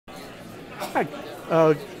Hi.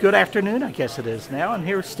 Good afternoon, I guess it is now. And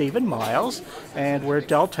here's Stephen Miles, and we're at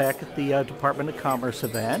AnalTech at the Department of Commerce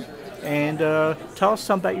event. And tell us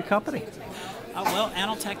something about your company. Well,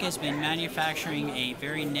 AnalTech has been manufacturing a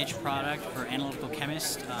very niche product for analytical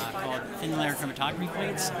chemists called thin layer chromatography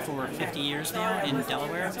plates for 50 years now in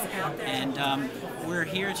Delaware. And we're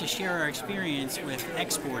here to share our experience with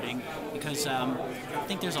exporting because I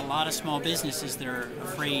think there's a lot of small businesses that are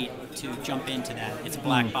afraid to jump into that. It's a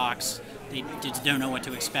black box. They just don't know what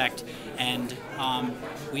to expect. And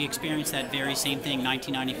we experienced that very same thing,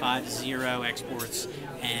 1995, zero exports.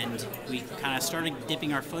 And we kind of started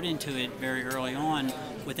dipping our foot into it very early on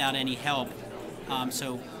without any help.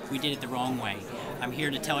 So we did it the wrong way. I'm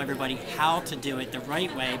here to tell everybody how to do it the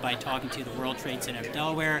right way by talking to the World Trade Center of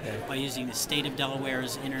Delaware, by using the state of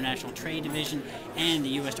Delaware's International Trade Division and the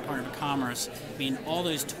U.S. Department of Commerce. I mean, all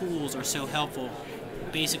those tools are so helpful.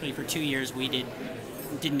 Basically, for 2 years, we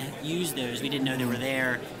didn't use those. We didn't know they were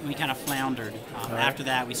there, and we kind of floundered. After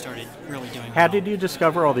that, we started really doing well. How did you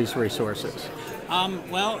discover all these resources?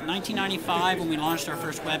 Well, 1995, when we launched our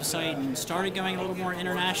first website and started going a little more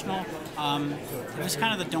international, it was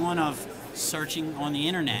kind of the dawn of searching on the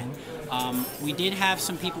internet. We did have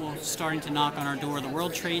some people starting to knock on our door. The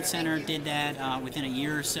World Trade Center did that within a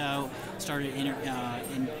year or so, started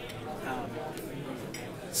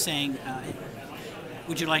saying,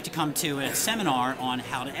 would you like to come to a seminar on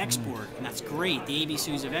how to export? And that's great, the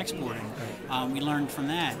ABCs of exporting. We learned from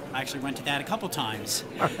that. I actually went to that a couple times.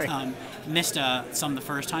 Missed some the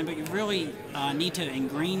first time, but you really need to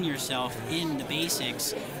ingrain yourself in the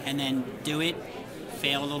basics and then do it,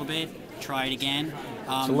 fail a little bit, try it again.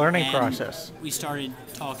 It's a learning process. We started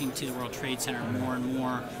talking to the World Trade Center more and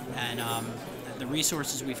more, and the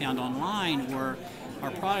resources we found online were our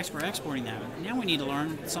products, we're exporting them. Now we need to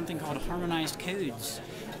learn something called harmonized codes.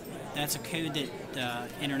 That's a code that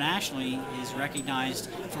internationally is recognized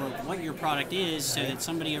for what your product is, so that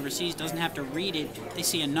somebody overseas doesn't have to read it. They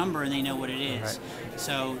see a number and they know what it is. Right.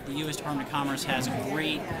 So the U.S. Department of Commerce has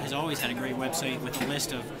always had a great website with a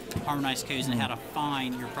list of harmonized codes and how to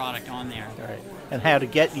find your product on there. Right. And how to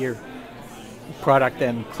get your product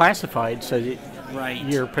then classified so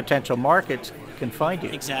that your potential markets can find you.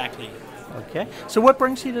 Exactly. Okay. So what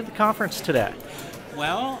brings you to the conference today?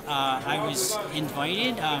 Well, I was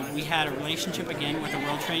invited. We had a relationship again with the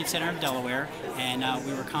World Trade Center of Delaware, and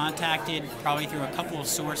we were contacted probably through a couple of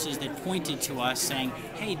sources that pointed to us saying,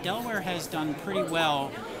 hey, Delaware has done pretty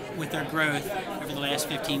well with their growth over the last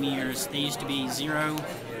 15 years. They used to be zero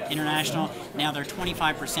international, now they're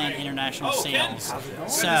 25% international sales.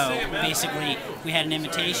 So basically, we had an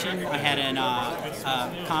invitation. I had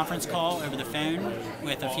a conference call over the phone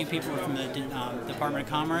with a few people from the Department of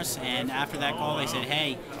Commerce, and after that call, they said,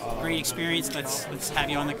 "Hey, great experience. Let's have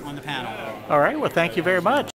you on the panel." All right. Well, thank you very much.